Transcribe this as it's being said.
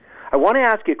want to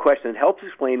ask you a question that helps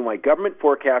explain why government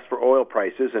forecasts for oil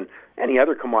prices, and any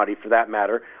other commodity for that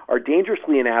matter, are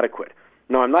dangerously inadequate.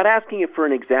 Now, I'm not asking you for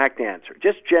an exact answer.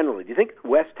 Just generally, do you think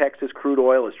West Texas crude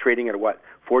oil is trading at what,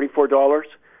 $44?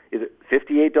 Is it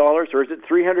 $58, or is it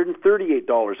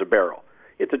 $338 a barrel?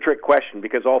 It's a trick question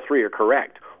because all three are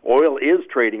correct. Oil is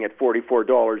trading at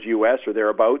 $44 US or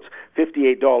thereabouts,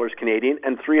 $58 Canadian,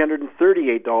 and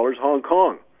 $338 Hong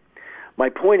Kong. My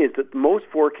point is that most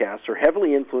forecasts are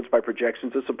heavily influenced by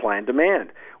projections of supply and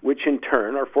demand, which in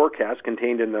turn are forecasts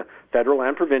contained in the federal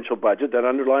and provincial budget that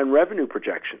underline revenue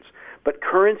projections. But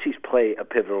currencies play a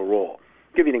pivotal role.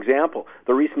 I'll give you an example.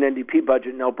 The recent NDP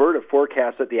budget in Alberta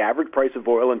forecasts that the average price of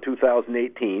oil in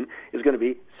 2018 is going to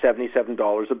be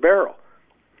 $77 a barrel.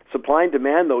 Supply and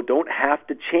demand, though, don't have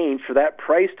to change for that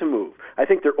price to move. I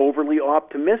think they're overly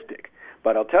optimistic.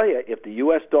 But I'll tell you, if the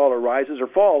U.S. dollar rises or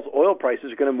falls, oil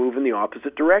prices are going to move in the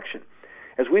opposite direction.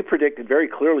 As we predicted very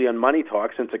clearly on Money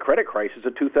Talk since the credit crisis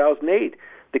of 2008,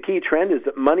 the key trend is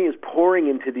that money is pouring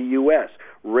into the U.S.,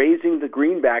 raising the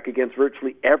greenback against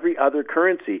virtually every other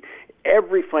currency.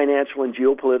 Every financial and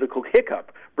geopolitical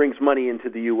hiccup brings money into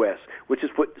the U.S., which has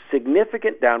put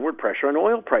significant downward pressure on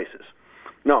oil prices.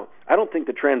 No, I don't think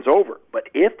the trend's over, but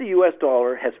if the U.S.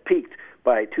 dollar has peaked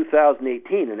by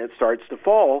 2018 and it starts to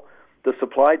fall, the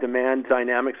supply-demand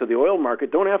dynamics of the oil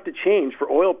market don't have to change for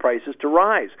oil prices to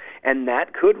rise, and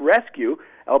that could rescue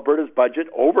Alberta's budget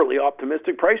overly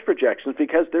optimistic price projections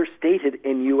because they're stated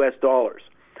in U.S. dollars.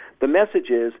 The message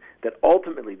is that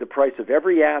ultimately the price of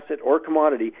every asset or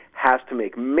commodity has to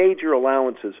make major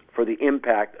allowances for the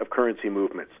impact of currency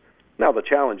movements. Now the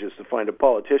challenge is to find a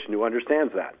politician who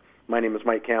understands that. My name is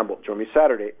Mike Campbell. Join me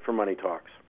Saturday for Money Talks.